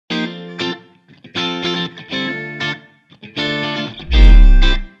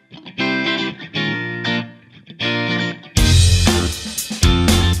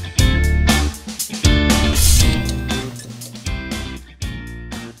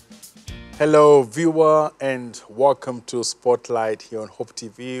Hello, viewer, and welcome to Spotlight here on Hope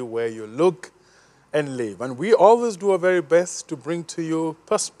TV, where you look and live. And we always do our very best to bring to you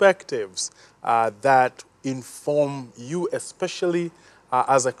perspectives that inform you, especially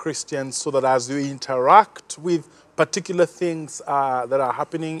as a Christian, so that as you interact with particular things that are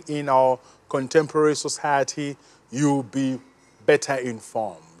happening in our contemporary society, you'll be better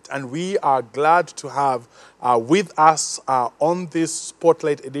informed. And we are glad to have with us on this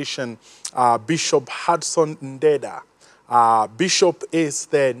Spotlight edition Bishop Hudson Ndeda. Bishop is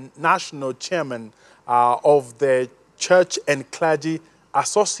the national chairman of the Church and Clergy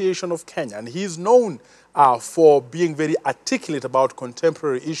Association of Kenya, and he is known for being very articulate about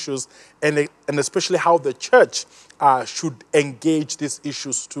contemporary issues and especially how the church should engage these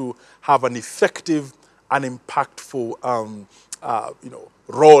issues to have an effective and impactful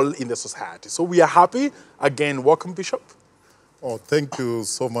role in the society. So we are happy. Again, welcome, Bishop. Oh, thank you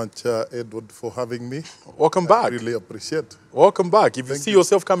so much, Edward, for having me. Welcome back. I really appreciate it. Welcome back. If you see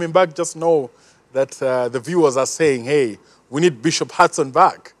yourself coming back, just know that the viewers are saying, hey, we need Bishop Hudson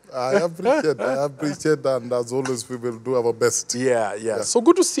back. I appreciate, and as always, we will do our best. Yeah. So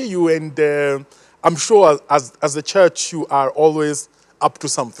good to see you, and I'm sure as the church, you are always up to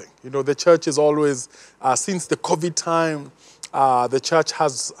something. You know, the church is always, since the COVID time, the church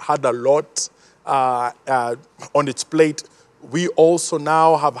has had a lot on its plate. We also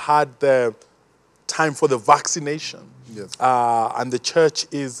now have had the time for the vaccination. Yes. And the church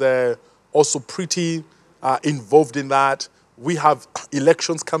is also pretty involved in that. We have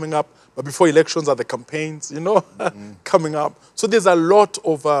elections coming up, but before elections are the campaigns, coming up. So there's a lot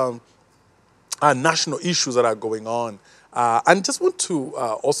of national issues that are going on. And just want to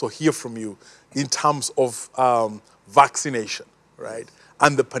also hear from you in terms of vaccination, right,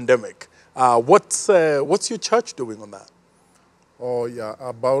 and the pandemic. What's your church doing on that? Oh, yeah,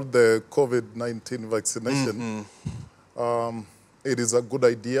 about the COVID-19 vaccination, it is a good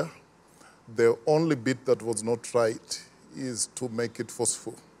idea. The only bit that was not right is to make it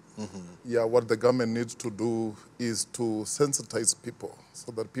forceful. Yeah, what the government needs to do is to sensitize people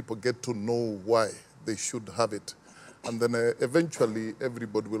so that people get to know why they should have it. And then eventually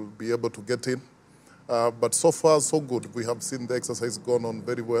everybody will be able to get in. But so far, so good. We have seen the exercise gone on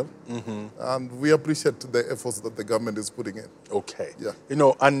very well. And we appreciate the efforts that the government is putting in. Okay. Yeah.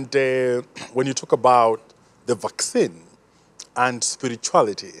 And when you talk about the vaccine and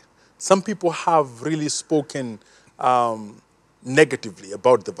spirituality, some people have really spoken negatively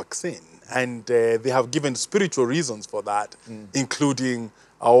about the vaccine. And they have given spiritual reasons for that, including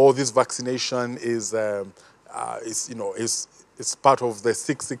this vaccination is part of the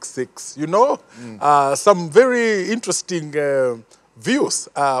 666, some very interesting views.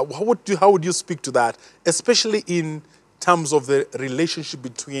 How would you speak to that, especially in terms of the relationship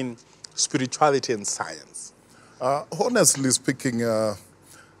between spirituality and science? Honestly speaking,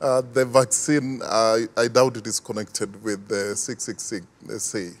 the vaccine, I doubt it is connected with the 666, let's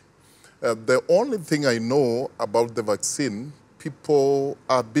say. The only thing I know about the vaccine, people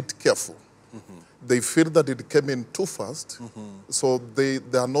are a bit careful. They feel that it came in too fast, so they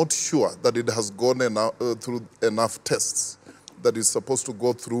are not sure that it has gone through enough tests that it's supposed to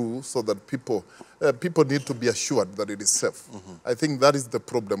go through, so that people need to be assured that it is safe. I think that is the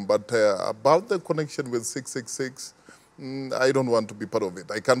problem. But about the connection with 666, I don't want to be part of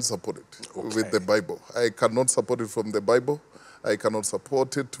it. I can't support it with the Bible. I cannot support it from the Bible. I cannot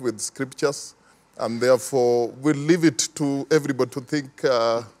support it with scriptures. And therefore, we'll leave it to everybody to think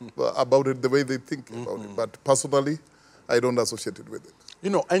about it the way they think about it. But personally, I don't associate it with it.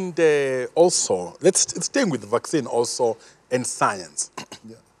 And also, let's stay with the vaccine also and science.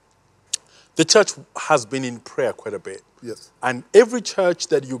 Yeah. The church has been in prayer quite a bit. Yes. And every church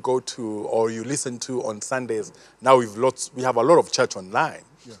that you go to or you listen to on Sundays, now we have a lot of church online.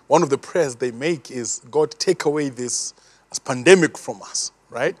 Yeah. One of the prayers they make is, God, take away this pandemic from us,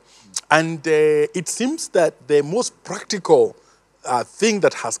 right? And it seems that the most practical thing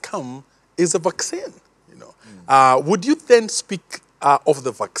that has come is a vaccine. Would you then speak of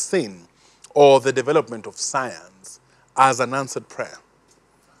the vaccine or the development of science as an answered prayer?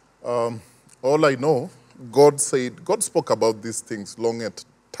 All I know, God spoke about these things long a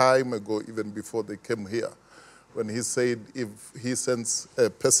time ago, even before they came here, when he said if he sends a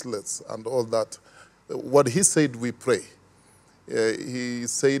pestilence and all that, what he said we pray. He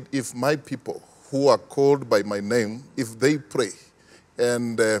said, if my people who are called by my name, if they pray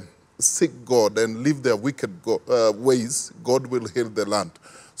and seek God and leave their wicked ways, God will heal the land.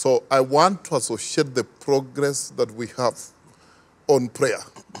 So I want to associate the progress that we have on prayer.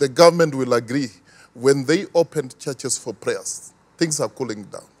 The government will agree when they opened churches for prayers, things are cooling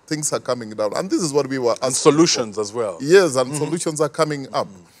down. things are coming down. And this is what we were asking And solutions for. as well. Yes, and solutions are coming up.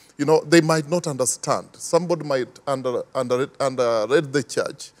 You know, they might not understand. Somebody might underrate the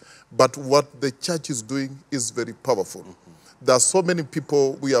church, but what the church is doing is very powerful. There are so many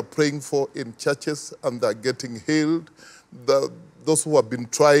people we are praying for in churches, and they're getting healed. Those who have been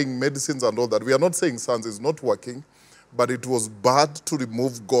trying medicines and all that. We are not saying science is not working, but it was bad to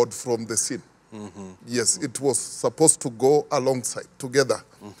remove God from the scene. Yes, it was supposed to go alongside, together.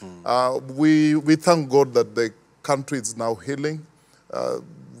 We thank God that the country is now healing.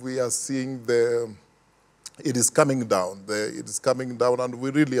 We are seeing it is coming down. It is coming down, and we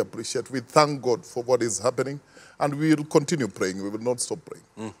really appreciate. We thank God for what is happening, and we will continue praying. We will not stop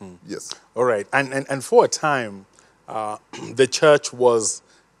praying. Yes. All right. And for a time, the church was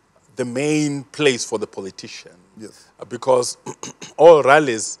the main place for the politician. Yes. Because all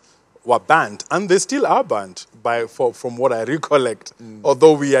rallies were banned, and they still are banned from what I recollect.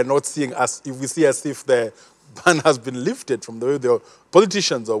 Although we are not seeing we see as if the ban has been lifted from the way the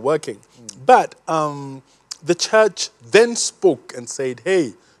politicians are working. But the church then spoke and said,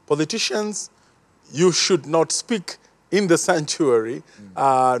 hey, politicians, you should not speak in the sanctuary.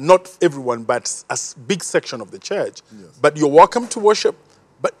 Not everyone, but a big section of the church. Yes. But you're welcome to worship.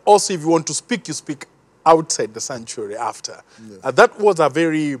 But also, if you want to speak, you speak outside the sanctuary after. Yes. That was a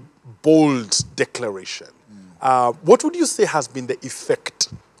very bold declaration. What would you say has been the effect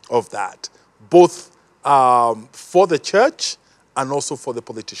of that, both for the church and also for the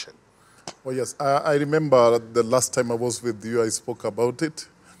politician? Oh, yes. I remember the last time I was with you, I spoke about it.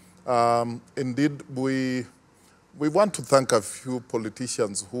 Indeed, we want to thank a few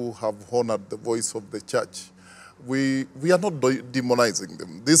politicians who have honored the voice of the church. We are not demonizing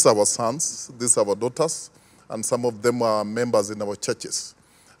them. These are our sons, these are our daughters, and some of them are members in our churches.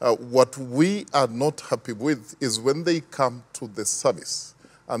 What we are not happy with is when they come to the service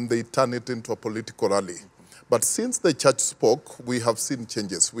and they turn it into a political rally. But since the church spoke, we have seen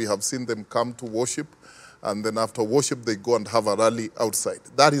changes. We have seen them come to worship, and then after worship, they go and have a rally outside.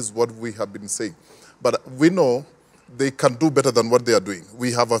 That is what we have been saying. But we know they can do better than what they are doing.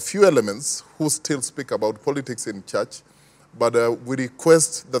 We have a few elements who still speak about politics in church, but we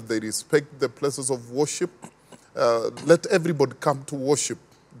request that they respect the places of worship. Let everybody come to worship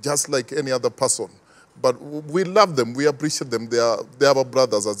just like any other person. But we love them, we appreciate them. They are our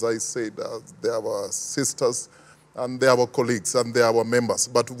brothers, as I said. They are our sisters, and they are our colleagues, and they are our members.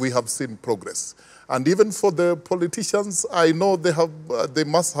 But we have seen progress. And even for the politicians, I know they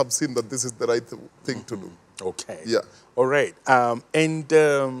must have seen that this is the right thing to do. Okay. Yeah. All right.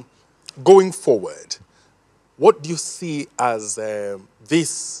 Going forward, what do you see as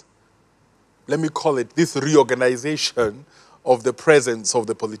this, let me call it, this reorganization of the presence of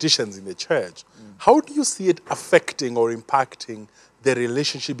the politicians in the church? How do you see it affecting or impacting the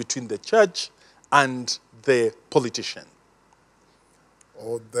relationship between the church and the politician?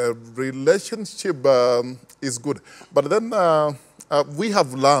 Oh, the relationship is good. But then we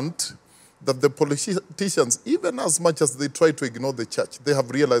have learned that the politicians, even as much as they try to ignore the church, they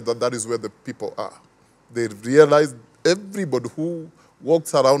have realized that that is where the people are. They realize everybody who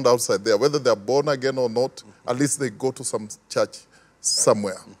walks around outside there, whether they're born again or not, at least they go to some church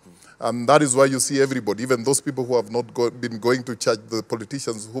somewhere. And that is why you see everybody, even those people who have not been going to church, the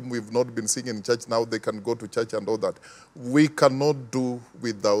politicians whom we've not been seeing in church, now they can go to church and all that. We cannot do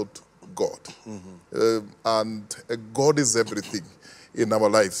without God. And God is everything in our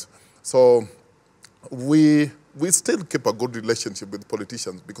lives. So we still keep a good relationship with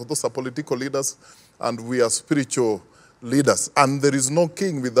politicians because those are political leaders and we are spiritual leaders. And there is no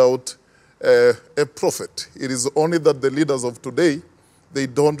king without a prophet. It is only that the leaders of today, they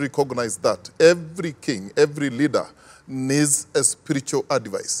don't recognize that. Every king, every leader needs a spiritual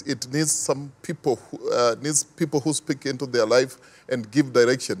advice. It needs some people who speak into their life and give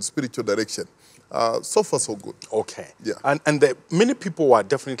direction, spiritual direction. So far, so good. Okay. Yeah. And many people were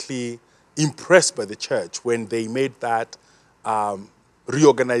definitely impressed by the church when they made that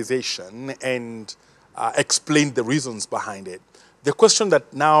reorganization and explained the reasons behind it. The question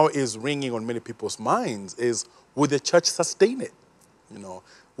that now is ringing on many people's minds is, would the church sustain it? You know,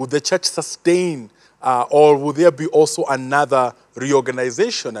 would the church sustain, or would there be also another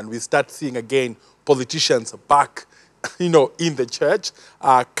reorganization and we start seeing again politicians back, in the church?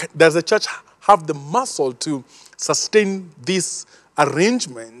 Does the church have the muscle to sustain this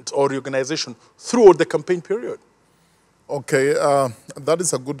arrangement or reorganization throughout the campaign period? Okay, that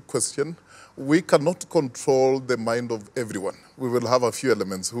is a good question. We cannot control the mind of everyone. We will have a few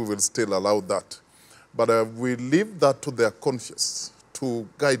elements who will still allow that. But we leave that to their conscience to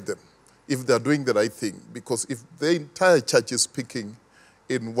guide them if they're doing the right thing. Because if the entire church is speaking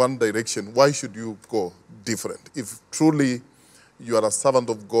in one direction, why should you go different? If truly you are a servant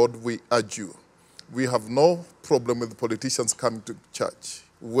of God, we urge you. We have no problem with politicians coming to church.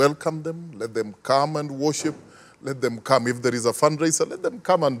 Welcome them, let them come and worship, let them come. If there is a fundraiser, let them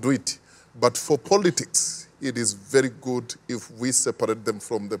come and do it. But for politics, it is very good if we separate them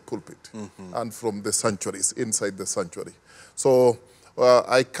from the pulpit and from the sanctuaries, inside the sanctuary. So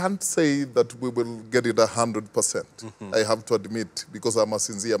I can't say that we will get it 100%. I have to admit, because I'm a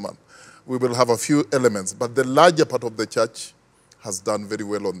sincere man. We will have a few elements, but the larger part of the church has done very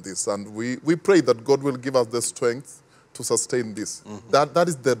well on this. And we pray that God will give us the strength to sustain this. That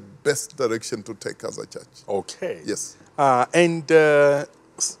is the best direction to take as a church. Okay. Yes.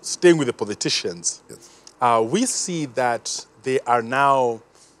 Staying with the politicians, Yes. we see that they are now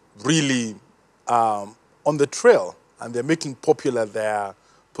really on the trail, and they're making popular their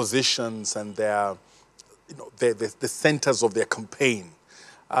positions and their, the centers of their campaign.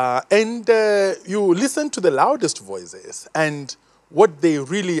 You listen to the loudest voices, and what they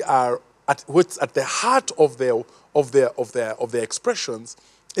really are, what's at the heart of their expressions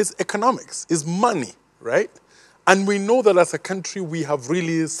is economics, is money, right? And we know that as a country, we have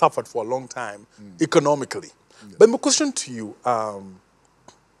really suffered for a long time economically. Yeah. But my question to you,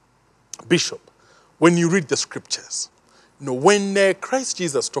 Bishop, when you read the scriptures, when Christ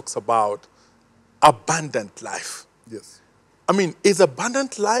Jesus talks about abundant life, Yes. I mean, is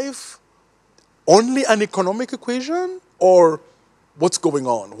abundant life only an economic equation, or what's going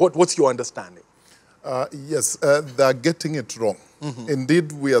on? What's your understanding? Yes, they're getting it wrong.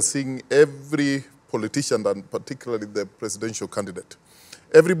 Indeed, we are seeing every politician, and particularly the presidential candidate,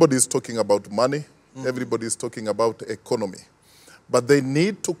 everybody is talking about money, everybody is talking about economy. But they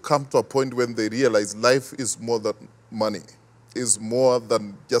need to come to a point when they realize life is more than money, is more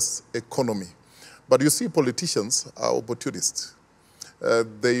than just economy. But you see, politicians are opportunists.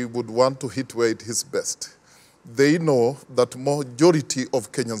 They would want to hit where it is best. They know that majority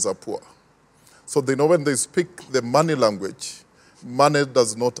of Kenyans are poor. So they know when they speak the money language, money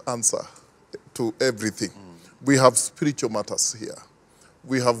does not answer to everything. We have spiritual matters here.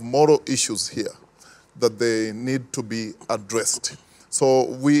 We have moral issues here that they need to be addressed.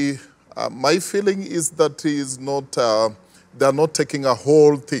 So my feeling is that they're not taking a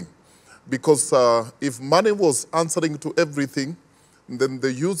whole thing. Because if money was answering to everything, then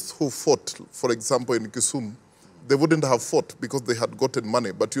the youth who fought, for example, in Kisumu, they wouldn't have fought because they had gotten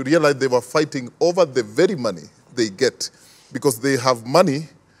money. But you realize they were fighting over the very money they get, because they have money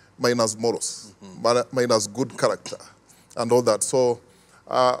minus morals, minus good character, and all that. So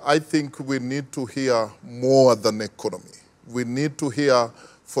I think we need to hear more than economy. We need to hear,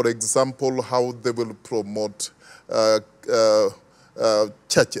 for example, how they will promote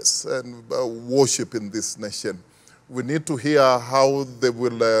churches and worship in this nation. We need to hear how they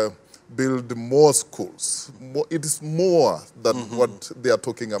will build more schools. It is more than what they are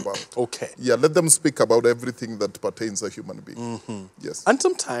talking about. Okay. Yeah, let them speak about everything that pertains a human being. Yes. And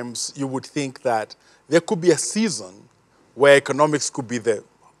sometimes you would think that there could be a season where economics could be the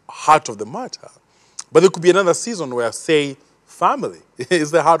heart of the matter. But there could be another season where, say, family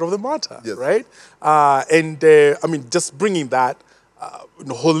is the heart of the matter, yes. right? I mean, just bringing that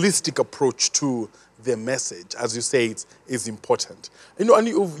holistic approach to their message, as you say, is important. And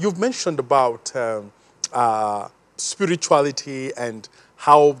you've mentioned about spirituality and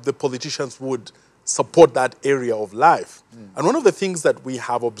how the politicians would support that area of life. And one of the things that we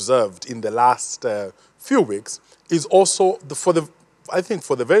have observed in the last few weeks is also, I think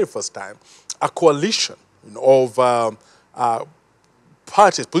for the very first time, a coalition of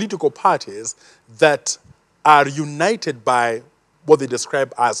parties, political parties, that are united by what they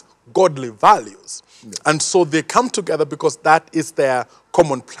describe as godly values. Yes. And so they come together because that is their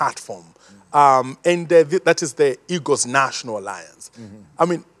common platform. That is the Eagles National Alliance. I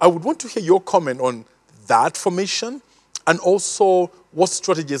mean, I would want to hear your comment on that formation, and also what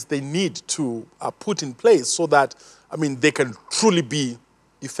strategies they need to put in place so that, I mean, they can truly be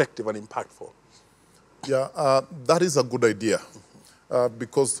effective and impactful. Yeah, that is a good idea.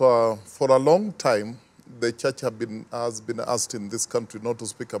 Because for a long time, the church has been asked in this country not to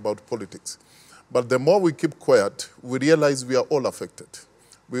speak about politics. But the more we keep quiet, we realize we are all affected.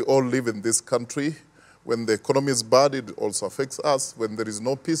 We all live in this country. When the economy is bad, it also affects us. When there is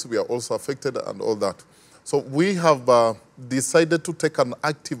no peace, we are also affected, and all that. So we have decided to take an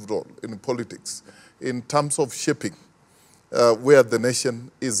active role in politics in terms of shaping where the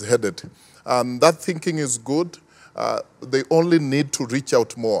nation is headed. And that thinking is good. They only need to reach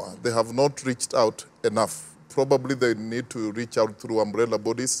out more. They have not reached out enough. Probably they need to reach out through umbrella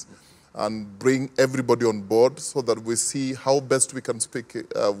bodies, and bring everybody on board so that we see how best we can speak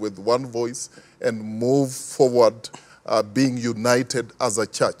with one voice and move forward being united as a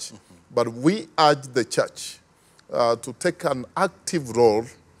church. But we urge the church to take an active role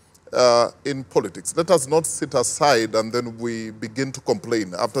in politics. Let us not sit aside and then we begin to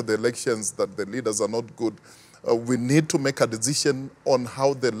complain after the elections that the leaders are not good. We need to make a decision on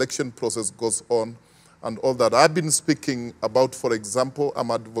how the election process goes on and all that. I've been speaking about, for example, I'm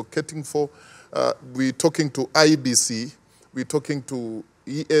advocating for, we're talking to IBC, we're talking to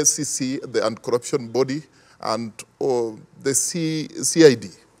EACC, the anti-corruption body, and the CID.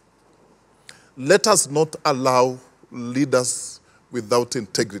 Let us not allow leaders without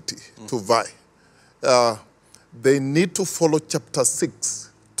integrity to vie. They need to follow chapter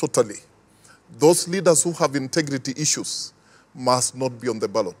 6 totally. Those leaders who have integrity issues must not be on the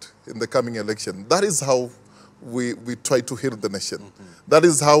ballot in the coming election. That is how we try to heal the nation. That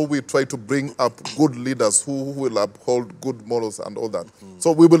is how we try to bring up good leaders who will uphold good morals and all that.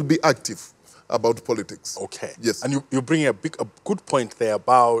 So we will be active about politics. Okay. Yes. And you bring a good point there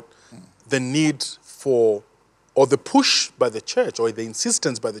about the need for, or the push by the church, or the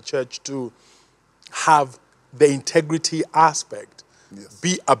insistence by the church to have the integrity aspect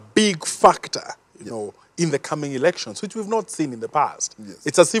be a big factor, you know, in the coming elections, which we've not seen in the past. Yes.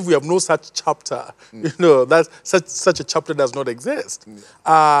 It's as if we have no such chapter, you know, that such a chapter does not exist.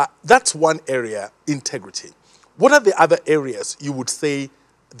 That's one area, integrity. What are the other areas you would say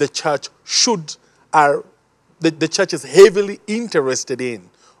the church the church is heavily interested in,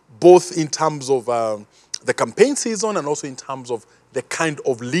 both in terms of the campaign season and also in terms of the kind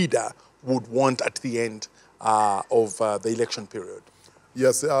of leader would want at the end of the election period?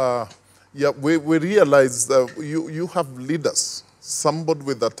 Yes, we realize that you have leaders, somebody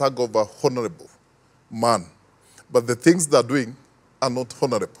with a tag of a honorable man, but the things they're doing are not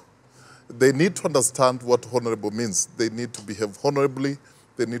honorable. They need to understand what honorable means. They need to behave honorably.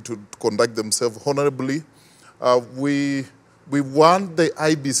 They need to conduct themselves honorably. We want the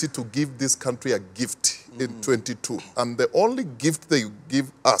IBC to give this country a gift in 22, and the only gift they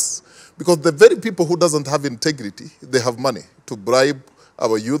give us, because the very people who doesn't have integrity, they have money to bribe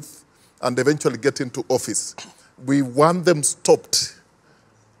our youth and eventually get into office. We want them stopped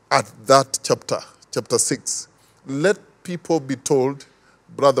at that chapter 6. Let people be told,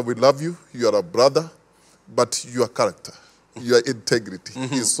 brother, we love you, you are a brother, but your character, your integrity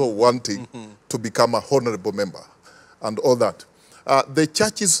is so wanting to become a honorable member and all that. The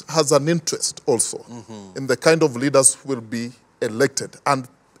church has an interest also in the kind of leaders who will be elected, and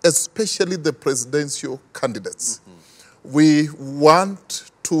especially the presidential candidates. We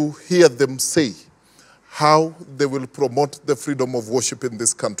want to hear them say how they will promote the freedom of worship in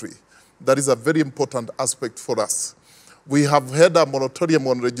this country. That is a very important aspect for us. We have had a moratorium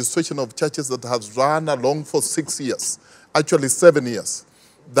on registration of churches that has run along for 6 years, actually 7 years.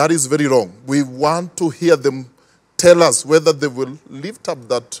 That is very wrong. We want to hear them tell us whether they will lift up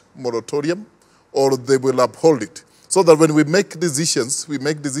that moratorium or they will uphold it. So that when we make decisions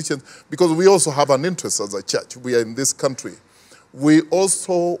because we also have an interest as a church. We are in this country. We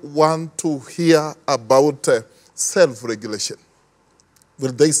also want to hear about self-regulation.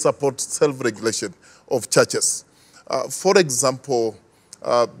 Will they support self-regulation of churches? For example,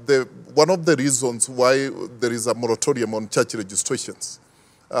 one of the reasons why there is a moratorium on church registrations,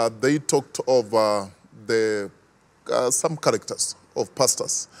 they talked of some characters of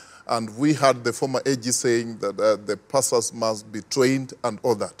pastors. And we had the former AG saying that the pastors must be trained and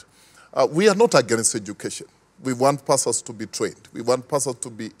all that. We are not against education. We want pastors to be trained. We want pastors to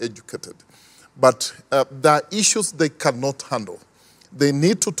be educated. But there are issues they cannot handle. They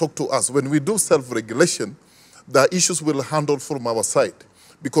need to talk to us. When we do self-regulation, the issues we'll handle from our side.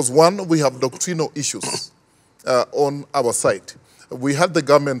 Because one, we have doctrinal issues on our side. We had the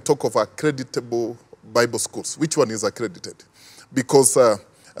government talk of accreditable Bible schools. Which one is accredited? Because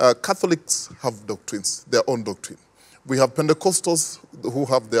Catholics have doctrines, their own doctrine. We have Pentecostals who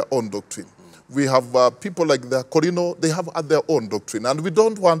have their own doctrine. We have people like the Corino, they have their own doctrine. And we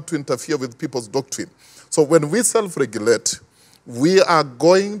don't want to interfere with people's doctrine. So when we self-regulate, we are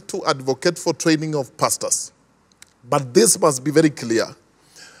going to advocate for training of pastors. But this must be very clear,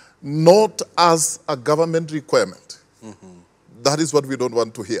 not as a government requirement. That is what we don't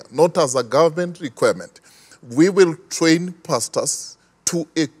want to hear. Not as a government requirement. We will train pastors to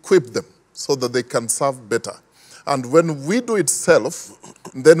equip them so that they can serve better. And when we do it self,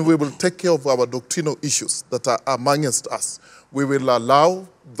 then we will take care of our doctrinal issues that are amongst us. We will allow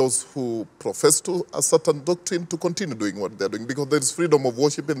those who profess to a certain doctrine to continue doing what they're doing, because there is freedom of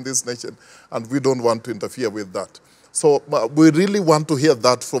worship in this nation, and we don't want to interfere with that. So we really want to hear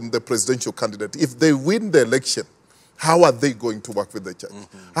that from the presidential candidate. If they win the election, how are they going to work with the church?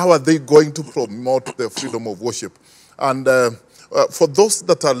 How are they going to promote the freedom of worship? And for those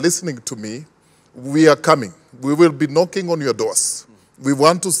that are listening to me, we are coming. We will be knocking on your doors. We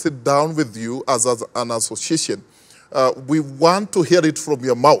want to sit down with you as an association. We want to hear it from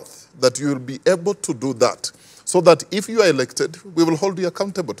your mouth that you will be able to do that, so that if you are elected, we will hold you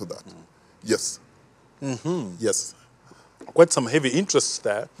accountable to that. Yes. Yes. Quite some heavy interests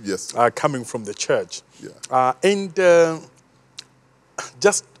there. Yes. Coming from the church. Yeah. And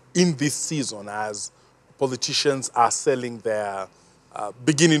just in this season, as politicians are selling their,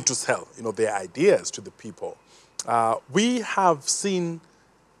 beginning to sell, their ideas to the people, we have seen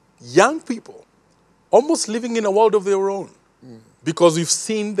young people almost living in a world of their own. Because we've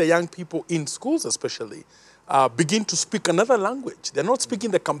seen the young people in schools especially begin to speak another language. They're not speaking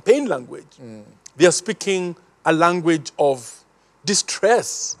the campaign language. They are speaking a language of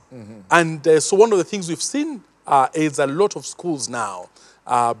distress. And so one of the things we've seen is a lot of schools now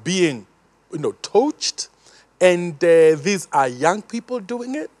being touched. And these are young people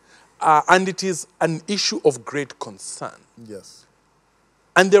doing it. And it is an issue of great concern. Yes.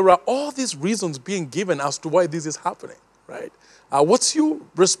 And there are all these reasons being given as to why this is happening, right? What's your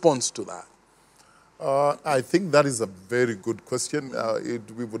response to that? I think that is a very good question.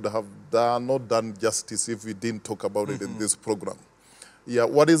 We would have not done justice if we didn't talk about it in this program. Yeah,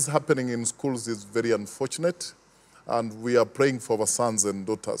 what is happening in schools is very unfortunate, and we are praying for our sons and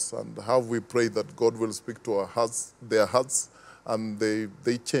daughters, and how we pray that God will speak to their hearts, and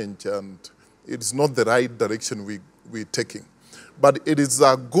they change, and it's not the right direction we're taking. But it is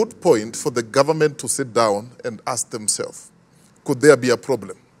a good point for the government to sit down and ask themselves, could there be a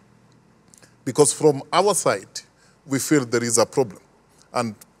problem? Because from our side, we feel there is a problem,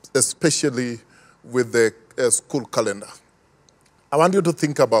 and especially with the school calendar. I want you to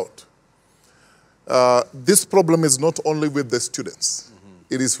think about, this problem is not only with the students.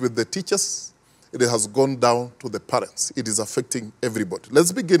 It is with the teachers. It has gone down to the parents. It is affecting everybody.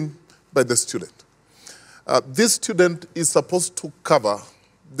 Let's begin by the student. This student is supposed to cover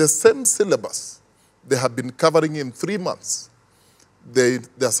the same syllabus they have been covering in 3 months. They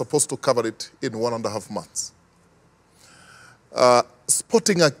are supposed to cover it in 1.5 months.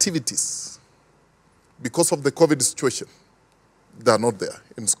 Sporting activities, because of the COVID situation, they are not there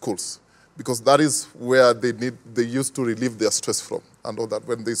in schools, because that is where they used to relieve their stress from and all that.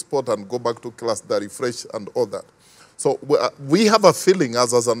 When they sport and go back to class, they refresh and all that. So we have a feeling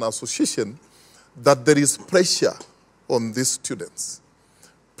as an association that there is pressure on these students.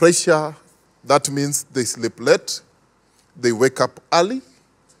 Pressure, that means they sleep late, they wake up early,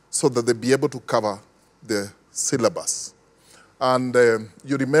 so that they be able to cover the syllabus. And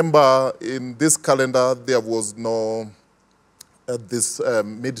you remember in this calendar, there was no this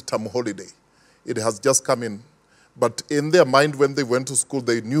midterm holiday. It has just come in. But in their mind, when they went to school,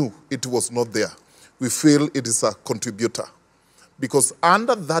 they knew it was not there. We feel it is a contributor. Because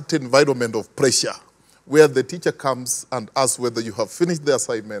under that environment of pressure, where the teacher comes and asks whether you have finished the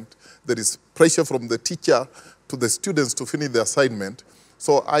assignment, there is pressure from the teacher to the students to finish the assignment.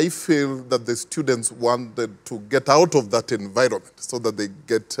 So I feel that the students wanted to get out of that environment so that they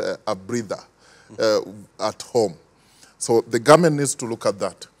get a breather at home. So the government needs to look at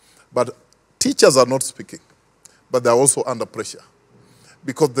that. But teachers are not speaking, but they're also under pressure.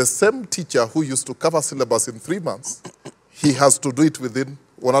 Because the same teacher who used to cover syllabus in 3 months, he has to do it within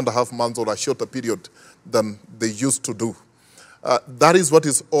 1.5 months or a shorter period than they used to do. That is what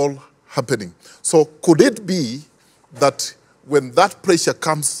is all happening. So could it be that when that pressure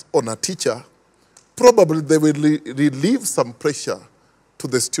comes on a teacher, probably they will relieve some pressure to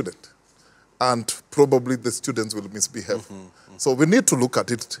the student, and probably the students will misbehave. So we need to look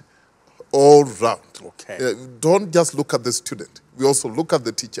at it all round. Okay. Don't just look at the student. We also look at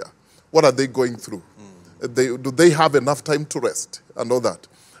the teacher. What are they going through? Do they have enough time to rest and all that?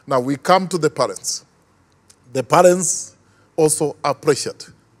 Now we come to the parents. The parents also are pressured.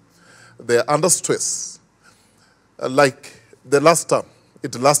 They are under stress. Like the last term,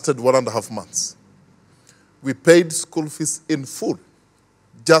 it lasted 1.5 months. We paid school fees in full,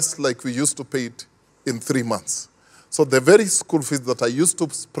 just like we used to pay it in 3 months. So the very school fees that I used to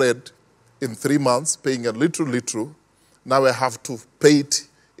spread in 3 months, paying a little, now I have to pay it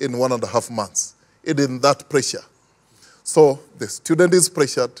in 1.5 months. It is in that pressure. So the student is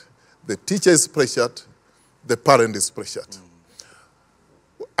pressured, the teacher is pressured, the parent is pressured.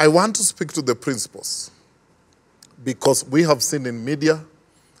 I want to speak to the principals, because we have seen in media,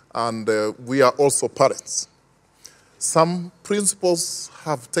 and we are also parents. Some principals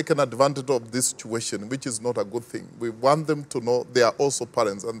have taken advantage of this situation, which is not a good thing. We want them to know they are also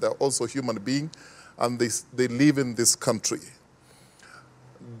parents and they are also human beings and they live in this country.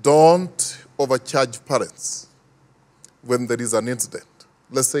 Don't overcharge parents when there is an incident.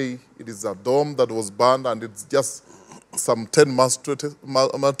 Let's say it is a dorm that was burned and it's just some 10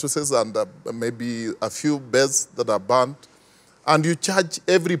 mattresses and maybe a few beds that are burned, and you charge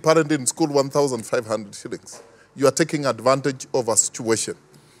every parent in school 1,500 shillings. You are taking advantage of a situation.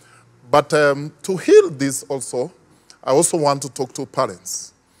 But to heal this also, I also want to talk to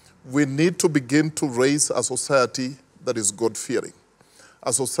parents. We need to begin to raise a society that is God-fearing.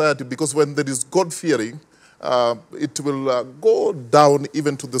 A society, because when there is God-fearing, it will go down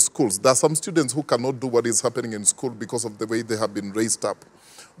even to the schools. There are some students who cannot do what is happening in school because of the way they have been raised up.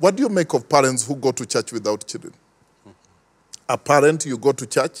 What do you make of parents who go to church without children? A parent, you go to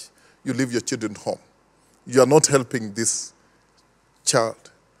church, you leave your children home. You are not helping this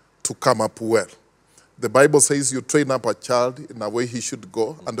child to come up well. The Bible says you train up a child in a way he should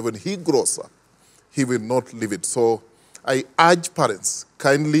go, and when he grows up, he will not leave it. So I urge parents,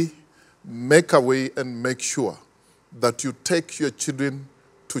 kindly make a way and make sure that you take your children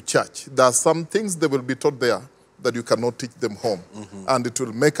to church. There are some things they will be taught there that you cannot teach them home, and it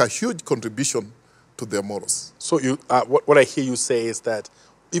will make a huge contribution to their morals. So you, what I hear you say is that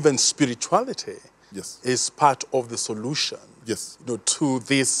even spirituality is part of the solution to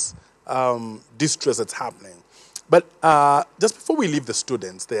this distress that's happening. But just before we leave the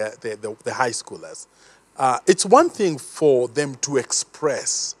students, the high schoolers, it's one thing for them to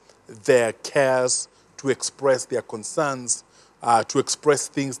express their cares, to express their concerns, to express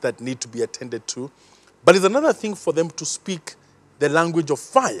things that need to be attended to. But it's another thing for them to speak the language of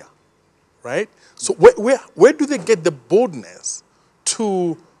fire, right? So where do they get the boldness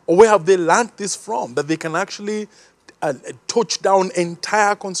to, or where have they learned this from, that they can actually torch down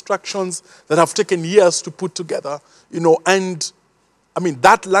entire constructions that have taken years to put together, and I mean,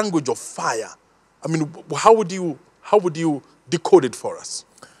 that language of fire, I mean, how would you decode it for us?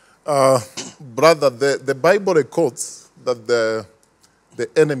 Brother, the Bible records that the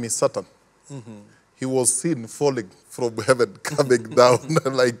enemy, Satan, he was seen falling from heaven, coming down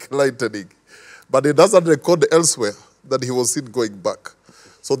like lightning. But it doesn't record elsewhere that he was seen going back.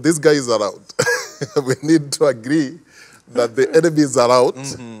 So this guy is around. We need to agree that the enemy is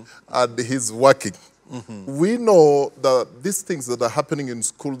around and he's working. We know that these things that are happening in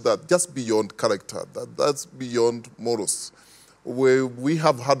school that just beyond character, that's beyond morals. We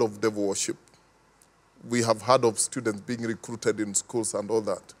have heard of devil worship. We have heard of students being recruited in schools and all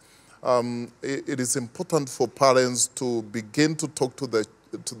that. It is important for parents to begin to talk to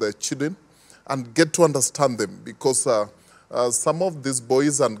their children and get to understand them, because some of these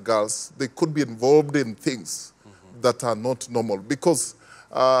boys and girls, they could be involved in things that are not normal, because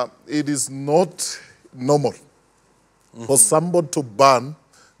it is not normal for somebody to burn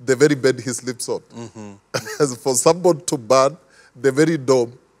the very bed he sleeps on. For somebody to burn the very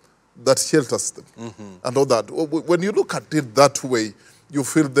dome that shelters them and all that. When you look at it that way, you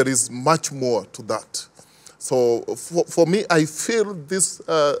feel there is much more to that. So for me, I feel this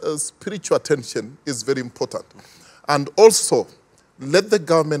spiritual attention is very important. And also, let the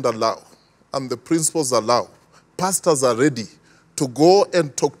government allow and the principals allow. Pastors are ready to go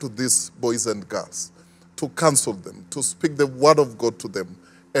and talk to these boys and girls, to counsel them, to speak the word of God to them,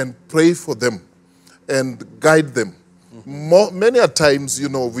 and pray for them, and guide them. Many a times,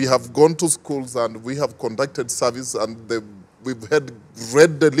 we have gone to schools and we have conducted service, and we've had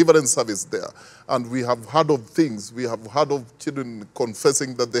read deliverance service there, and we have heard of things. We have heard of children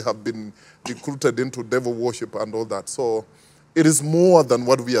confessing that they have been recruited into devil worship and all that. So it is more than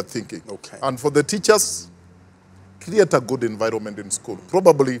what we are thinking. Okay. And for the teachers, create a good environment in school.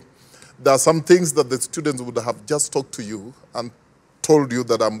 Probably there are some things that the students would have just talked to you and told you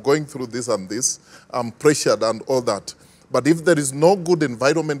that I'm going through this and this, I'm pressured and all that. But if there is no good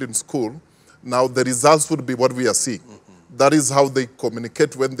environment in school, now the results would be what we are seeing. That is how they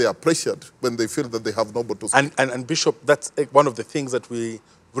communicate when they are pressured, when they feel that they have nobody to speak. And Bishop, that's one of the things that we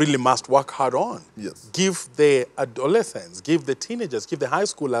really must work hard on. Yes. Give the adolescents, give the teenagers, give the high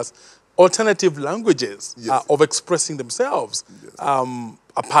schoolers alternative languages of expressing themselves,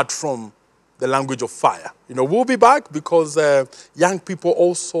 apart from the language of fire. We'll be back because young people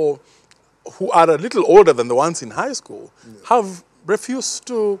also who are a little older than the ones in high school have refused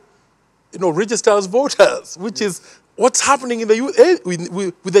to, register as voters, which is what's happening in the youth,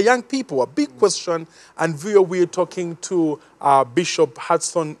 with the young people. A big question, and we're talking to Bishop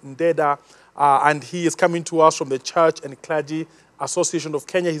Hudson Ndeda, and he is coming to us from the Church and Clergy Association of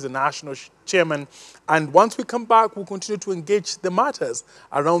Kenya. He's a national chairman. And once we come back, we'll continue to engage the matters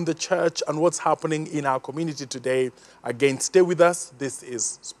around the church and what's happening in our community today. Again, stay with us. This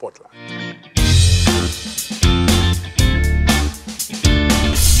is Spotlight.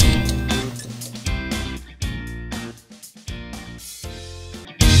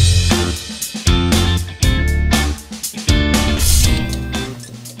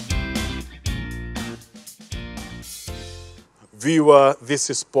 Viewer, this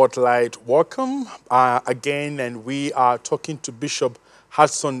is Spotlight. Welcome again, and we are talking to Bishop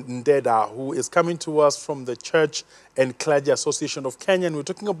Hudson Ndeda, who is coming to us from the Church and Clergy Association of Kenya. And we're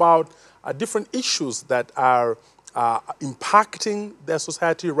talking about different issues that are impacting their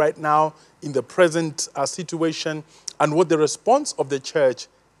society right now in the present situation and what the response of the church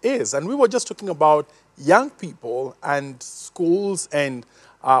is. And we were just talking about young people and schools and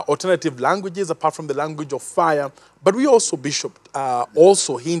alternative languages apart from the language of fire. But we also, Bishop,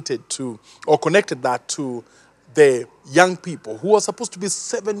 also hinted to or connected that to the young people who are supposed to be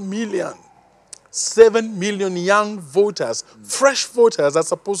 7 million. 7 million young voters, fresh voters are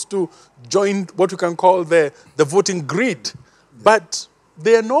supposed to join what we can call the voting grid. But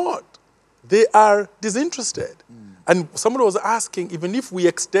they are not. They are disinterested. And someone was asking, even if we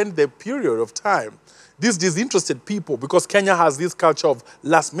extend the period of time, these disinterested people, because Kenya has this culture of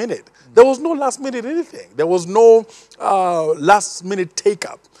last minute. There was no last minute anything. There was no last minute take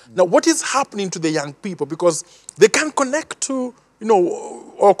up. Now, what is happening to the young people? Because they can't connect to,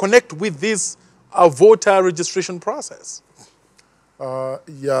 or connect with this voter registration process. I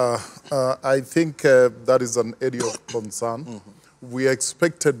think that is an area of concern. We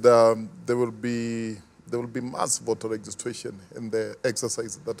expected there will be mass voter registration in the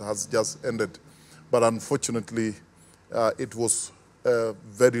exercise that has just ended. But unfortunately, it was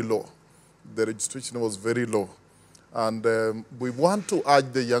very low. The registration was very low. And we want to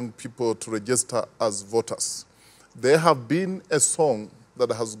urge the young people to register as voters. There have been a song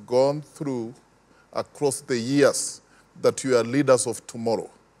that has gone through across the years that you are leaders of tomorrow.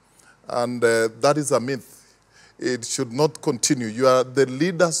 And that is a myth. It should not continue. You are the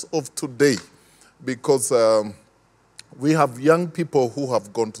leaders of today because we have young people who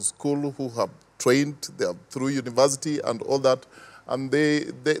have gone to school, who have trained, they are through university and all that, and they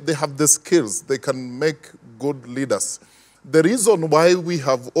have the skills. They can make good leaders. The reason why we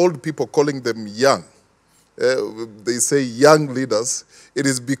have old people calling them young, they say young leaders, it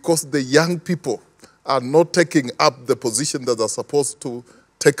is because the young people are not taking up the position that they're supposed to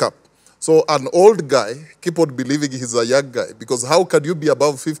take up. So an old guy keep on believing he's a young guy, because how can you be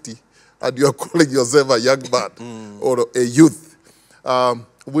above 50 and you're calling yourself a young man or a youth?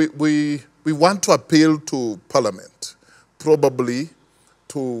 We want to appeal to Parliament, probably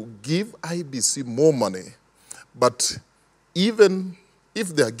to give IBC more money, but even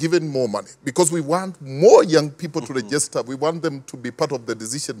if they are given more money, because we want more young people to register, we want them to be part of the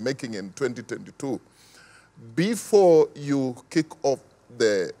decision-making in 2022, before you kick off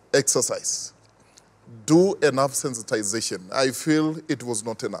the exercise, do enough sensitization. I feel it was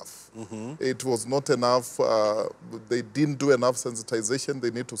not enough. It was not enough. They didn't do enough sensitization.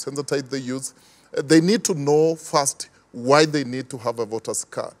 They need to sensitize the youth. They need to know first why they need to have a voter's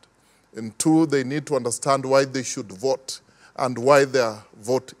card. And two, they need to understand why they should vote and why their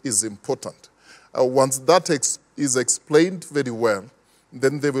vote is important. Once that is explained very well,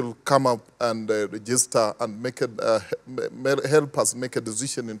 then they will come up and register and make help us make a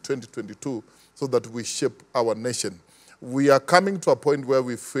decision in 2022 so that we shape our nation. We are coming to a point where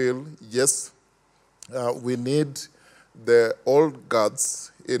we feel, yes, we need the old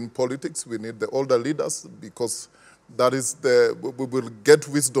guards in politics. We need the older leaders because that is we will get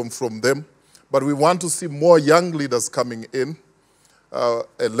wisdom from them. But we want to see more young leaders coming in,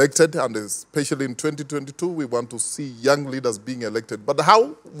 elected, and especially in 2022, we want to see young leaders being elected. But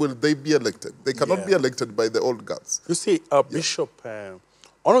how will they be elected? They cannot be elected by the old guards. You see, Bishop,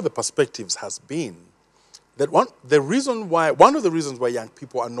 one of the perspectives has been that one of the reasons why young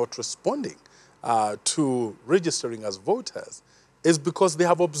people are not responding to registering as voters is because they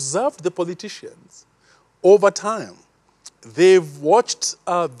have observed the politicians over time. They've watched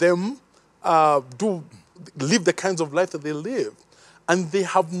them live the kinds of life that they live, and they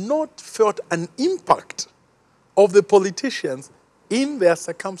have not felt an impact of the politicians in their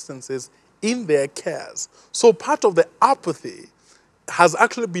circumstances, in their cares. So part of the apathy has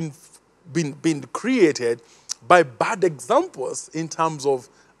actually been created by bad examples in terms of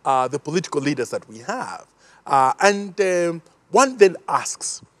the political leaders that we have. One then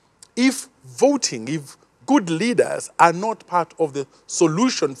asks, if voting, if good leaders are not part of the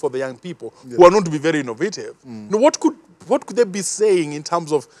solution for the young people who are known to be very innovative, now what could what could they be saying in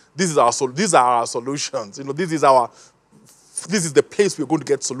terms of these are our solutions? You know, this is the place we're going to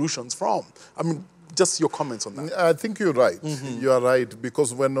get solutions from. I mean, just your comments on that. I think you're right. You are right,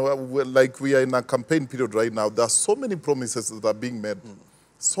 because when we are in a campaign period right now, there are so many promises that are being made.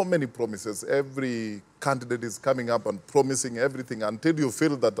 So many promises. Every candidate is coming up and promising everything until you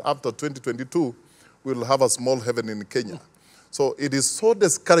feel that after 2022, we'll have a small heaven in Kenya. So it is so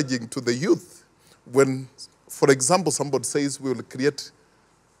discouraging to the youth when, for example, somebody says we will create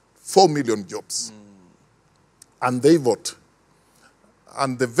 4 million jobs, and they vote.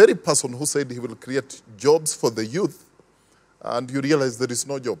 And the very person who said he will create jobs for the youth, and you realize there is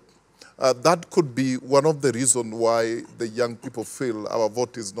no job. That could be one of the reasons why the young people feel our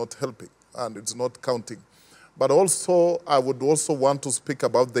vote is not helping and it's not counting. But also, I would also want to speak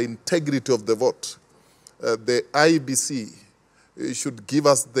about the integrity of the vote. The IEBC should give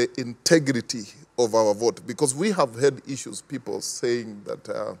us the integrity of our vote, because we have had issues, people saying that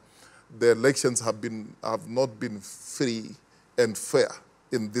the elections have not been free and fair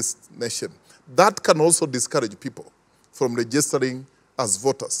in this nation. That can also discourage people from registering as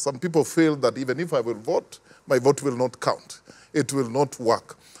voters. Some people feel that even if I will vote, my vote will not count. It will not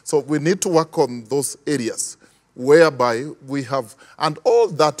work. So we need to work on those areas whereby we have, and all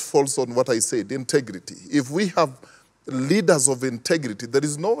that falls on what I said, integrity. If we have leaders of integrity, there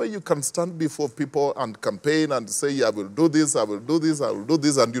is no way you can stand before people and campaign and say, I will do this, I will do this, I will do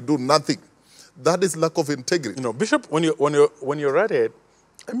this, and you do nothing. That is lack of integrity. You know, Bishop, when you read it,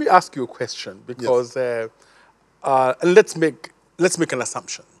 let me ask you a question, because let's make an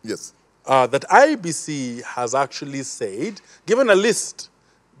assumption. Yes. That IEBC has actually said, given a list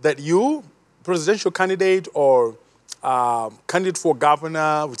that you, presidential candidate or candidate for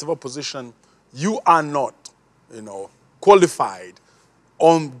governor, whichever position, you are not, qualified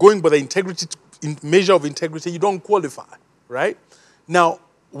on going by the integrity measure of integrity. You don't qualify, right? Now,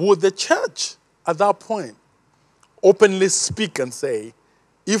 would the church at that point openly speak and say,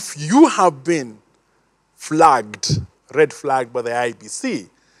 if you have been red flagged by the IEBC,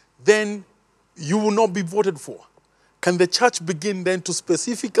 then you will not be voted for? Can the church begin then to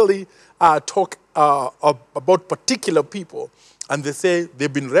specifically talk about particular people, and they say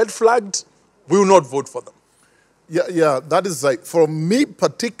they've been red flagged, we will not vote for them? Yeah, that is right. For me,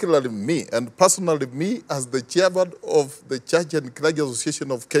 particularly me, and personally me, as the chairman of the Church and Clergy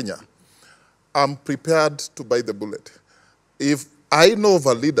Association of Kenya, I'm prepared to bite the bullet. If I know of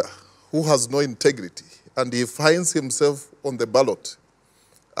a leader who has no integrity and he finds himself on the ballot,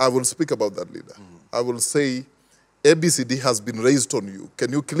 I will speak about that leader. I will say, ABCD has been raised on you.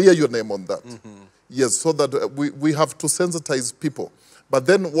 Can you clear your name on that? Yes, so that we have to sensitize people. But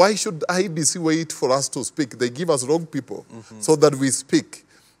then why should IEBC wait for us to speak? They give us wrong people so that we speak.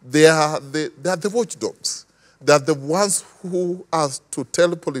 They are the watchdogs. They are the ones who are to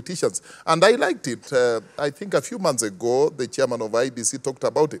tell politicians. And I liked it. I think a few months ago, the chairman of IEBC talked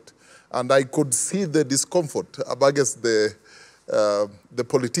about it. And I could see the discomfort against the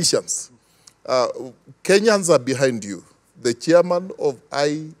politicians. Kenyans are behind you. The chairman of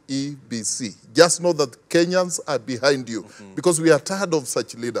IEBC. Just know that Kenyans are behind you because we are tired of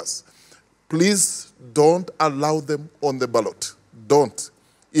such leaders. Please don't allow them on the ballot. Don't.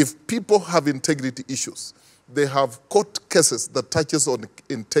 If people have integrity issues, they have court cases that touches on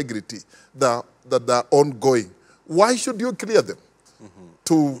integrity that are ongoing. Why should you clear them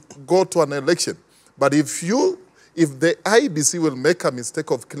to go to an election? But if the IEBC will make a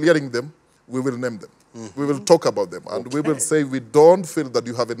mistake of clearing them, we will name them. We will talk about them. And we will say we don't feel that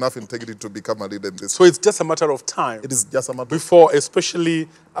you have enough integrity to become a leader in this. So it's just a matter of time. It is just a matter before, especially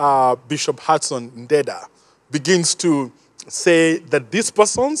Bishop Hudson Ndeda begins to say that these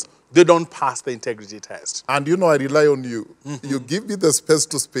persons, they don't pass the integrity test. And I rely on you. You give me the space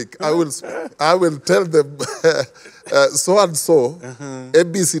to speak. I will tell them, so and so,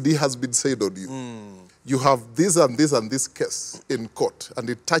 ABCD has been said on you. You have this and this and this case in court, and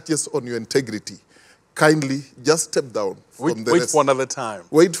it touches on your integrity. Kindly just step down from the rest. Wait for another time.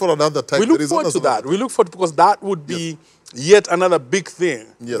 Wait for another time. We look forward to that. We look forward, because that would be yet another big thing.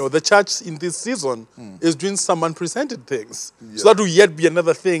 Yes. The church in this season is doing some unprecedented things. Yes. So that will yet be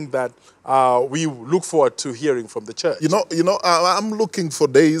another thing that we look forward to hearing from the church. I'm looking for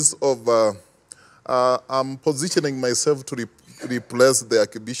days of, I'm positioning myself to replace the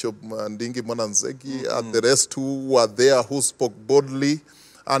Archbishop Ndingi Mwananzeki and the rest who were there, who spoke boldly.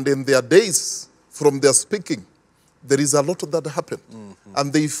 And in their days, from their speaking, there is a lot that happened.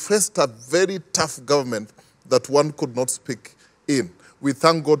 And they faced a very tough government that one could not speak in. We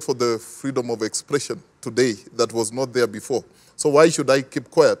thank God for the freedom of expression today that was not there before. So why should I keep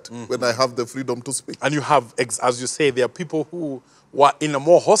quiet when I have the freedom to speak? And you have, as you say, there are people who were in a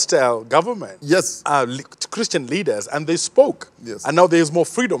more hostile government. Yes. Christian leaders, and they spoke. Yes. And now there is more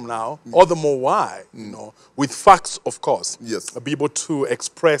freedom now, all the more why, you know, with facts, of course. Yes. Be able to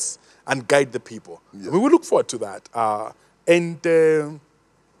express and guide the people. Yes. We will look forward to that.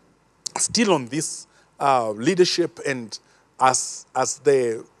 Still on this leadership, and as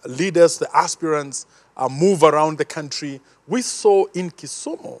the leaders, the aspirants move around the country, we saw in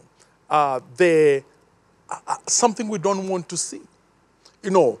Kisumu something we don't want to see.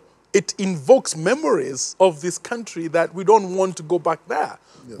 You know, it invokes memories of this country that we don't want to go back there.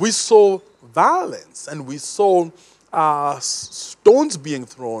 Yes. We saw violence, and we saw stones being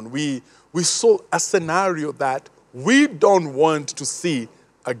thrown. We saw a scenario that we don't want to see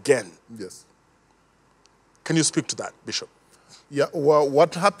again. Yes. Can you speak to that, Bishop? Yeah, well,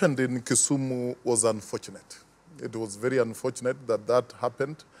 what happened in Kisumu was unfortunate. It was very unfortunate that that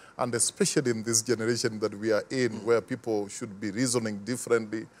happened, and especially in this generation that we are in, where people should be reasoning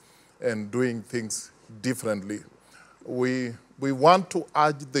differently and doing things differently. We want to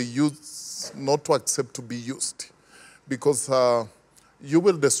urge the youth not to accept to be used, because you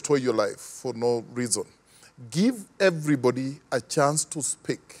will destroy your life for no reason. Give everybody a chance to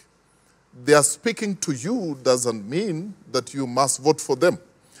speak. Their speaking to you doesn't mean that you must vote for them,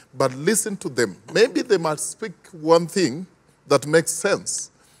 but listen to them. Maybe they might speak one thing that makes sense,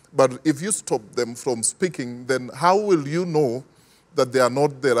 but if you stop them from speaking, then how will you know that they are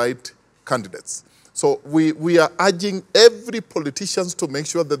not the right candidates? So we are urging every politician to make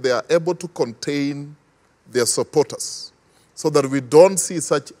sure that they are able to contain their supporters, so that we don't see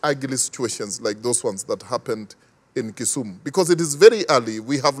such ugly situations like those ones that happened in Kisumu. Because it is very early.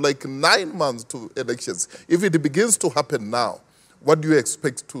 We have like 9 months to elections. If it begins to happen now, what do you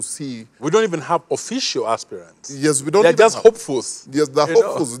expect to see? We don't even have official aspirants. Yes, we don't. They're just hopefuls. Yes, they're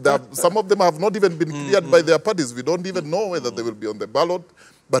hopefuls. Some of them have not even been cleared by their parties. We don't even know whether they will be on the ballot,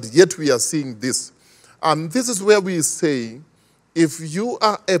 but yet we are seeing this. And this is where we say, if you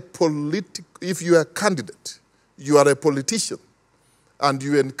are a candidate, you are a politician, and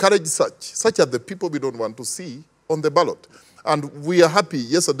you encourage such are the people we don't want to see on the ballot. And we are happy.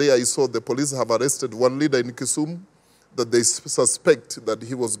 Yesterday I saw the police have arrested one leader in Kisumu that they suspect that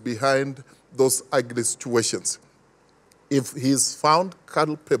he was behind those ugly situations. If he is found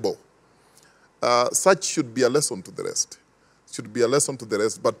culpable, such should be a lesson to the rest. Should be a lesson to the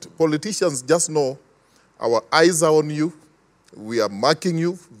rest. But politicians just know our eyes are on you. We are marking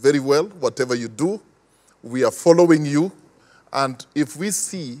you very well, whatever you do. We are following you. And if we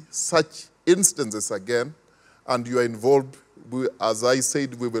see such instances again, and you are involved, as I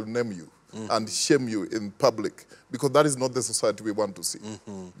said, we will name you and shame you in public, because that is not the society we want to see.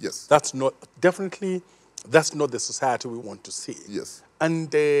 Yes. That's not the society we want to see. Yes.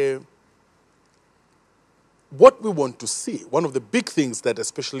 And what we want to see, one of the big things that,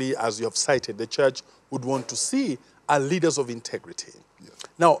 especially as you have cited, the church would want to see are leaders of integrity. Yes.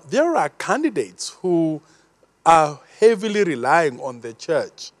 Now, there are candidates who are heavily relying on the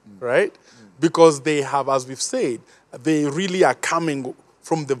church, right? Because they have, as we've said, they really are coming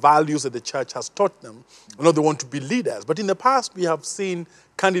from the values that the church has taught them. You know, they want to be leaders. But in the past, we have seen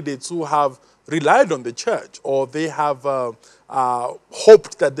candidates who have relied on the church, or they have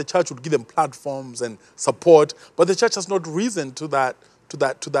hoped that the church would give them platforms and support, but the church has not risen to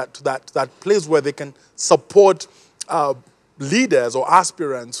that place where they can support leaders or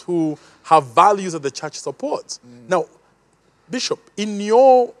aspirants who have values that the church supports. Now, Bishop, in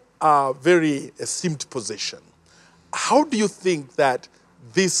your very esteemed position, how do you think that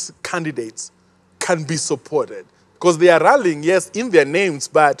these candidates can be supported? Because they are rallying, yes, in their names,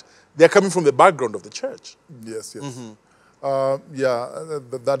 but they're coming from the background of the church. Yes, yes.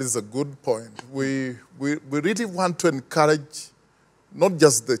 That is a good point. We really want to encourage not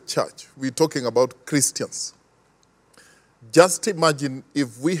just the church. We're talking about Christians. Just imagine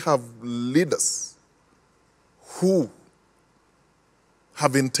if we have leaders who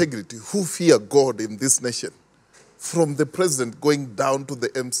have integrity, who fear God in this nation, from the president going down to the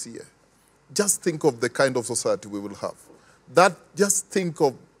MCA. Just think of the kind of society we will have. Just think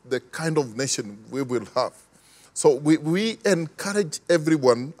of the kind of nation we will have. So we encourage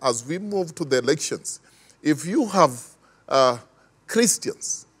everyone as we move to the elections. If you have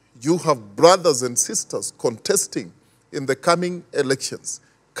Christians, you have brothers and sisters contesting in the coming elections,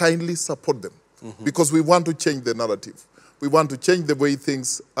 kindly support them. Because we want to change the narrative. We want to change the way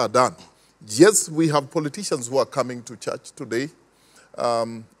things are done. Yes, we have politicians who are coming to church today.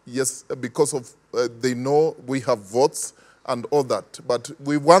 Yes, because of they know we have votes and all that. But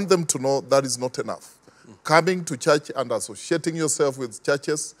we want them to know that is not enough. Coming to church and associating yourself with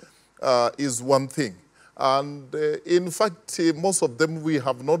churches is one thing. And in fact, most of them, we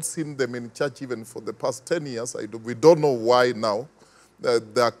have not seen them in church even for the past 10 years. We don't know why now.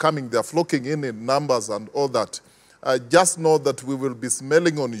 They are coming, they are flocking in numbers and all that. Just know that we will be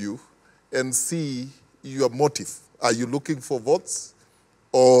smelling on you and see your motive. Are you looking for votes,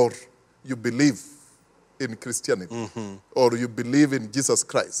 or you believe in Christianity, or you believe in Jesus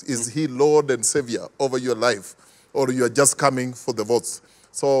Christ? Is he Lord and Savior over your life, or you are just coming for the votes?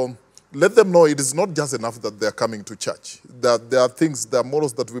 So let them know it is not just enough that they are coming to church. That there are things, there are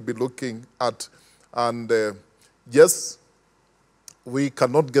morals that we'll be looking at. And yes, we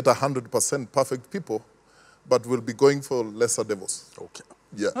cannot get 100% perfect people, but we'll be going for lesser devils. Okay.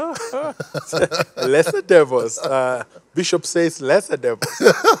 Yeah. Lesser devils. Bishop says lesser devils.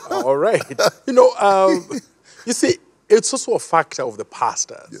 All right. You see, it's also a factor of the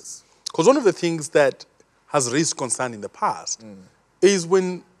pastors. Yes. Because one of the things that has raised concern in the past is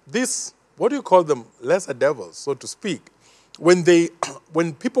when this, what do you call them, lesser devils, so to speak, when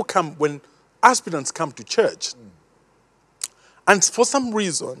people come, when aspirants come to church, and for some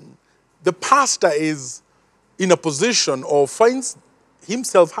reason, the pastor is in a position or finds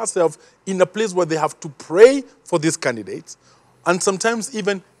himself, herself, in a place where they have to pray for these candidates and sometimes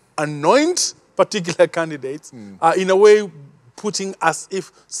even anoint particular candidates, in a way speaking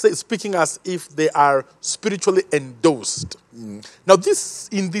as if they are spiritually endorsed. Now,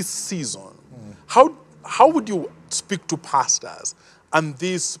 in this season, how would you speak to pastors and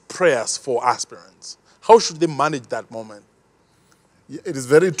these prayers for aspirants? How should they manage that moment? It is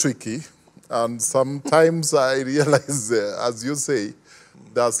very tricky, and sometimes I realize, as you say,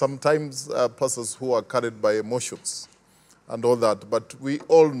 there are sometimes pastors who are carried by emotions and all that, but we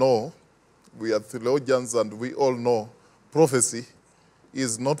all know, we are theologians, and we all know prophecy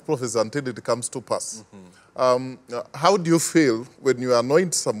is not prophecy until it comes to pass. How do you feel when you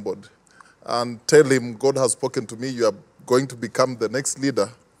anoint somebody and tell him, God has spoken to me, you are going to become the next leader,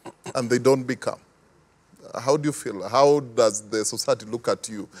 and they don't become? How do you feel? How does the society look at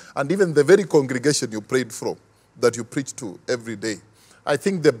you? And even the very congregation you prayed from, that you preach to every day. I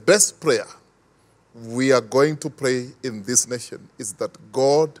think the best prayer we are going to pray in this nation is that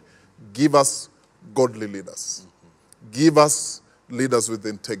God give us godly leaders. Give us leaders with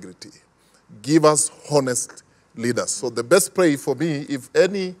integrity. Give us honest leaders. So the best prayer for me, if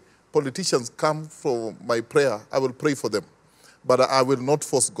any politicians come for my prayer, I will pray for them. But I will not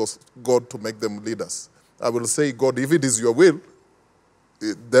force God to make them leaders. I will say, God, if it is your will,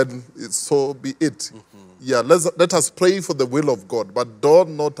 then so be it. Yeah, let us pray for the will of God, but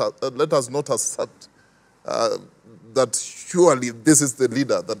let us not accept that surely this is the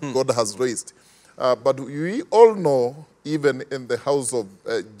leader that God has raised. But we all know, even in the house of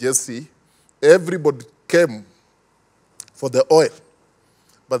Jesse, everybody came for the oil,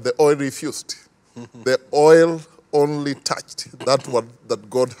 but the oil refused. The oil only touched that one that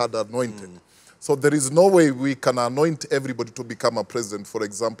God had anointed. So there is no way we can anoint everybody to become a president, for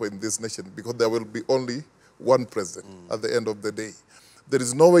example, in this nation, because there will be only one president at the end of the day. There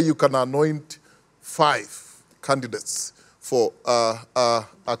is no way you can anoint 5 candidates for a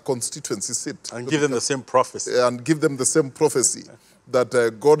constituency seat. And give them the same prophecy. And give them the same prophecy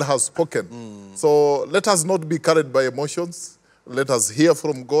that God has spoken. So let us not be carried by emotions. Let us hear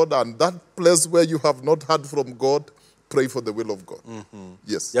from God. And that place where you have not heard from God, pray for the will of God.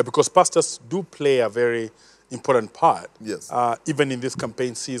 Yes. Yeah, because pastors do play a very important part. Yes. Even in this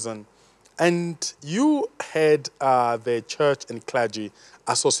campaign season. And you head the Church and Clergy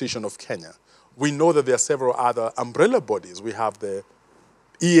Association of Kenya. We know that there are several other umbrella bodies. We have the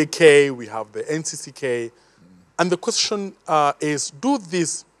EAK, we have the NCCK. And the question is, do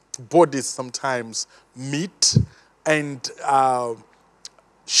these bodies sometimes meet and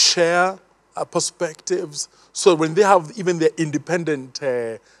share perspectives? So when they have even their independent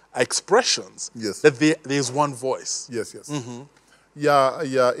expressions, that there is one voice. Yes, yes.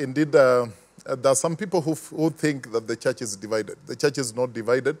 Yeah, indeed. There are some people who think that the church is divided. The church is not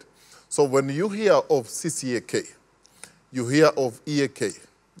divided. So when you hear of CCAK, you hear of EAK,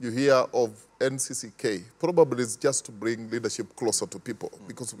 you hear of NCCK, probably it's just to bring leadership closer to people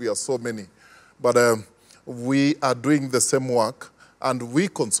because we are so many. But we are doing the same work, and we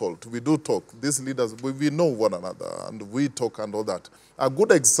consult, we do talk. These leaders, we know one another, and we talk and all that. A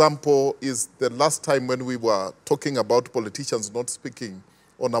good example is the last time when we were talking about politicians not speaking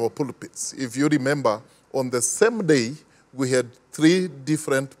on our pulpits. If you remember, on the same day, we had 3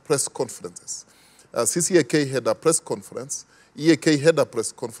 different press conferences. CCAK had a press conference, EAK had a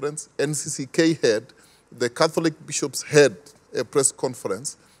press conference, NCCK had, the Catholic bishops had a press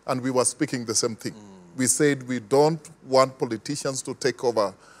conference, and we were speaking the same thing. We said we don't want politicians to take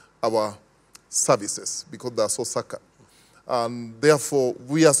over our services because they are so suckered. And therefore,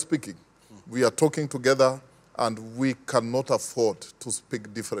 we are speaking. We are talking together, and we cannot afford to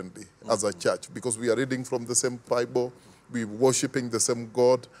speak differently as a church because we are reading from the same Bible, we're worshiping the same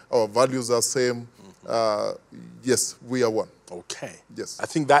God, our values are same. Yes, we are one. Okay. Yes. I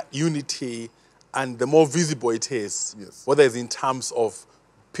think that unity, and the more visible it is, Yes. whether it's in terms of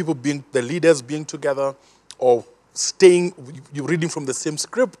people being, the leaders being together, or staying, you're reading from the same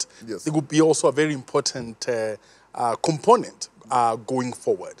script, Yes. it would be also a very important component going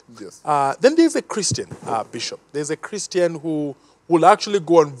forward. Yes. Then there's a Christian, Bishop. There's a Christian who will actually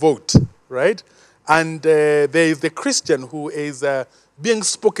go and vote, right? And there is the Christian who is being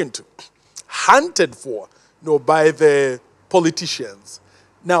spoken to, hunted for, by the politicians.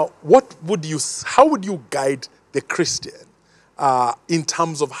 Now, how would you guide the Christian in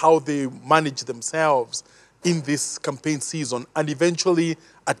terms of how they manage themselves in this campaign season and eventually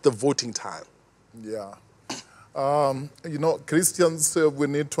at the voting time? Yeah. Christians, we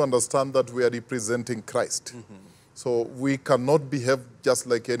need to understand that we are representing Christ. So we cannot behave just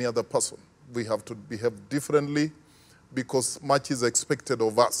like any other person. We have to behave differently because much is expected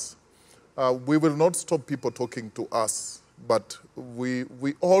of us. We will not stop people talking to us, but we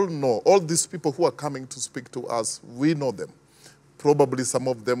all know, all these people who are coming to speak to us, we know them. Probably some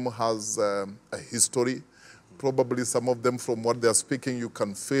of them has a history. Probably some of them, from what they are speaking, you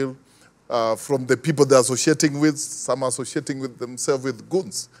can feel. From the people they're associating with, some are associating with themselves with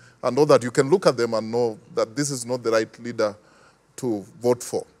goons. And all that, you can look at them and know that this is not the right leader to vote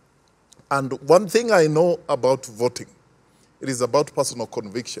for. And one thing I know about voting, it is about personal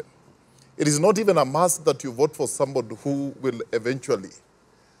conviction. It is not even a must that you vote for somebody who will eventually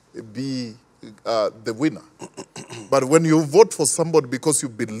be the winner. But when you vote for somebody because you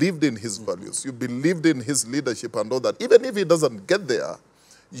believed in his values, you believed in his leadership and all that, even if he doesn't get there,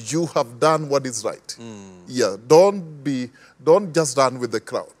 you have done what is right. Yeah, don't just run with the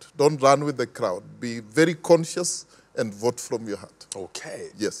crowd. Don't run with the crowd. Be very conscious and vote from your heart. Okay.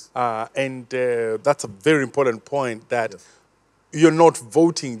 Yes. And that's a very important point, that you're not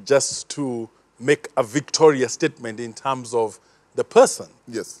voting just to make a victorious statement in terms of the person.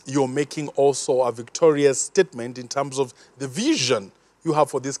 Yes. You're making also a victorious statement in terms of the vision you have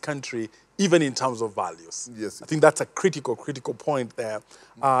for this country, even in terms of values. Yes. I think that's a critical point there.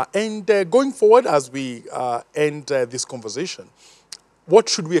 And going forward, as we end this conversation, what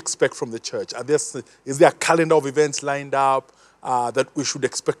should we expect from the church? Is there a calendar of events lined up that we should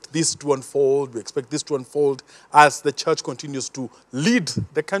expect this to unfold? We expect this to unfold as the church continues to lead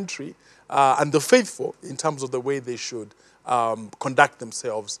the country and the faithful in terms of the way they should conduct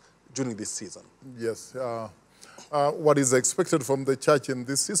themselves during this season. Yes. What is expected from the church in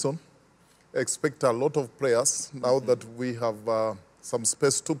this season, expect a lot of prayers. Now that we have some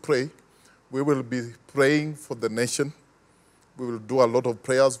space to pray, we will be praying for the nation. We will do a lot of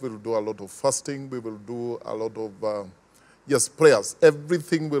prayers. We will do a lot of fasting. We will do a lot of, prayers.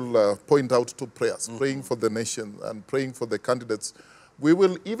 Everything will point out to prayers, praying for the nation and praying for the candidates. We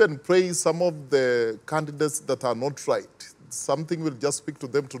will even pray some of the candidates that are not right. Something will just speak to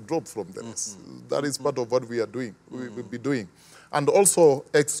them to drop from them. That is part of what we are doing, we will be doing. And also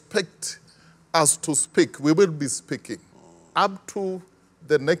expect us to speak. We will be speaking. Up to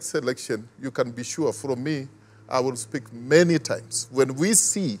the next election, you can be sure from me, I will speak many times. When we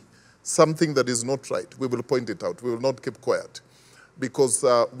see something that is not right, we will point it out. We will not keep quiet. Because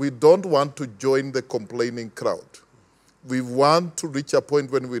we don't want to join the complaining crowd. We want to reach a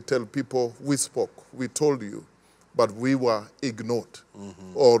point when we tell people, we spoke, we told you, but we were ignored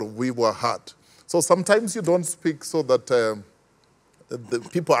or we were heard. So sometimes you don't speak so that the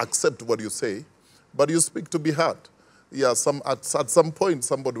people accept what you say, but you speak to be heard. Yeah, at some point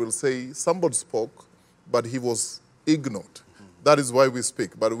somebody will say, somebody spoke, but he was ignored. That is why we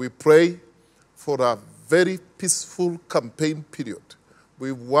speak. But we pray for a very peaceful campaign period.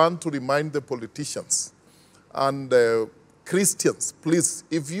 We want to remind the politicians and Christians, please,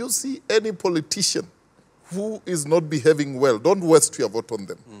 if you see any politician who is not behaving well, don't waste your vote on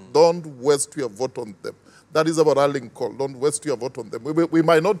them. Don't waste your vote on them. That is our rallying call. Don't waste your vote on them. We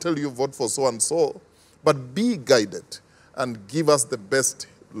might not tell you vote for so-and-so, but be guided and give us the best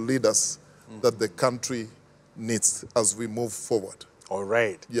leaders that the country needs as we move forward. All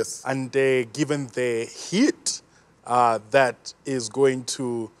right. Yes. And given the heat that is going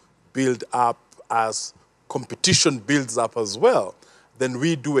to build up as competition builds up as well, then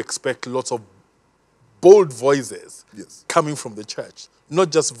we do expect lots of bold voices coming from the church.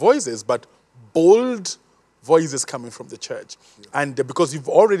 Not just voices, but bold voices coming from the church. And because you've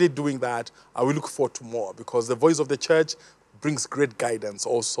already doing that, we look forward to more, because the voice of the church brings great guidance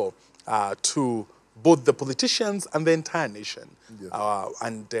also to both the politicians and the entire nation.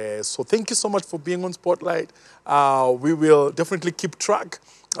 So thank you so much for being on Spotlight. We will definitely keep track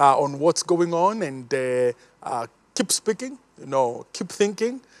on what's going on, and keep speaking, keep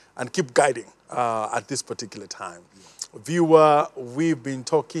thinking, and keep guiding at this particular time. Viewer, we've been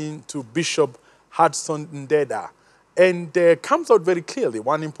talking to Bishop Hudson Ndeda, and comes out very clearly.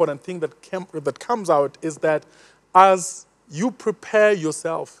 One important thing that comes out is that as you prepare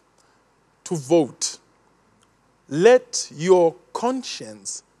yourself to vote, let your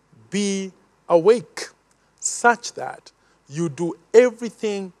conscience be awake, such that you do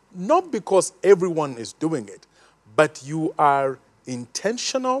everything not because everyone is doing it, but you are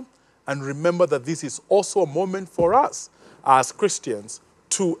intentional. And remember that this is also a moment for us as Christians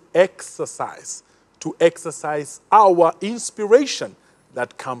to exercise our inspiration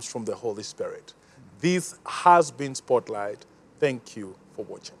that comes from the Holy Spirit. This has been Spotlight. Thank you for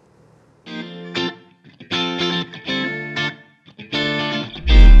watching.